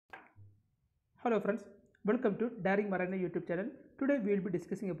Hello friends, welcome to Daring Marina YouTube channel. Today we will be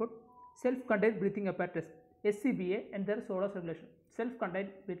discussing about self-contained breathing apparatus SCBA and their SOLAS regulation. Self-contained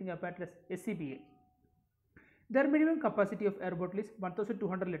breathing apparatus SCBA. Their minimum capacity of air bottle is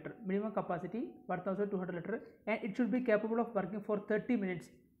 1200 liter. Minimum capacity 1200 liter, and it should be capable of working for 30 minutes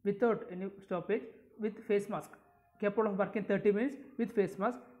without any stoppage with face mask. Capable of working 30 minutes with face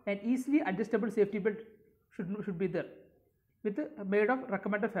mask, and easily adjustable safety belt should be there, with made of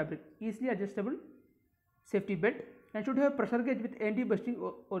recommended fabric, easily adjustable safety belt, and should have pressure gauge with anti-bursting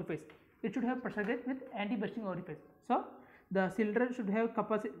orifice. It should have pressure gauge with anti-bursting orifice. So the cylinder should have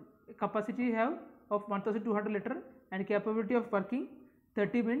capacity of 1200 liter and capability of working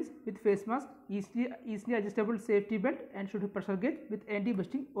 30 minutes with face mask, easily adjustable safety belt, and should have pressure gauge with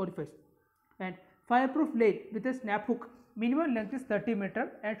anti-bursting orifice. And fireproof lane with a snap hook. Minimum length is 30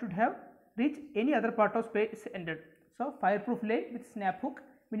 meter and should have reach any other part of space ended. So fireproof lane with snap hook,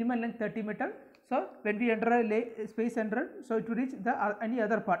 minimum length 30 meter. So when we enter a space entered, so it will reach the any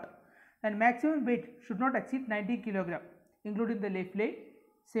other part. And maximum weight should not exceed 90 kg, including the life lane,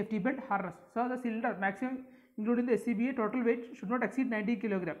 safety belt, harness. So the cylinder maximum, including the SCBA, total weight should not exceed 90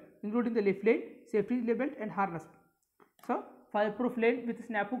 kg, including the lift lane, safety belt, and harness. So fireproof lane with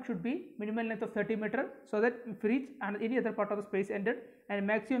snap hook should be minimum length of 30 meter, so that if reach any other part of the space ended, and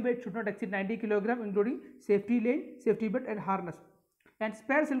maximum weight should not exceed 90 kg, including safety lane, safety belt, and harness. And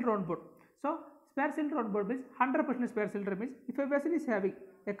spare cylinder on board. So spare cylinder on board means 100% spare cylinder means if a vessel is having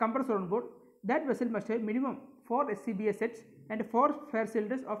a compressor on board, that vessel must have minimum 4 SCBA sets and 4 spare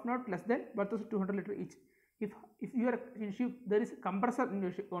cylinders of not less than 1200 liter each. If you are in ship, there is compressor in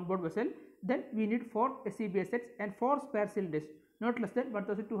your on board vessel, then we need 4 SCBA sets and 4 spare cylinders not less than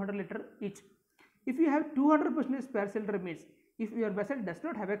 1200 liter each. If you have 200% spare cylinder means if your vessel does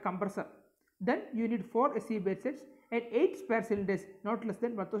not have a compressor, then you need 4 SCBA sets and 8 spare cylinders not less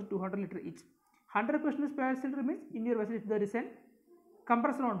than 1200 liter each. 100% spare cylinder means in your vessel if there is a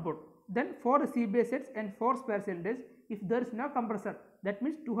compressor on board, then 4 SCBA sets and 4 spare cylinders. If there is no compressor, that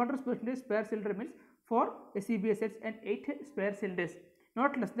means 200% spare cylinder means 4 SCBA sets and 8 spare cylinders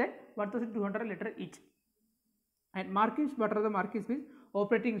not less than 1200 liter each. And markings, what are the markings means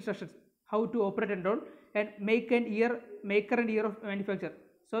operating instructions, how to operate and all, and maker and year of manufacture.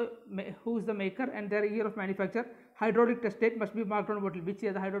 So who is the maker and their year of manufacture. Hydraulic test date must be marked on bottle, which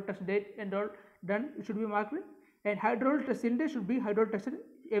is the hydraulic test date and all done, it should be marked. And hydraulic test cylinder should be hydraulic tested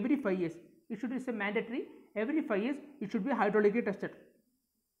every 5 years. It should be mandatory, every 5 years it should be hydraulically tested.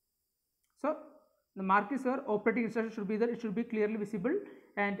 So the markings are operating instructions should be there, it should be clearly visible,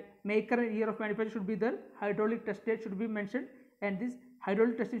 and maker and year of manufacture should be there, hydraulic test date should be mentioned, and this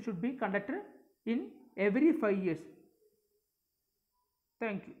hydraulic testing should be conducted in every 5 years.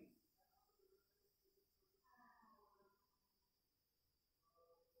 Thank you.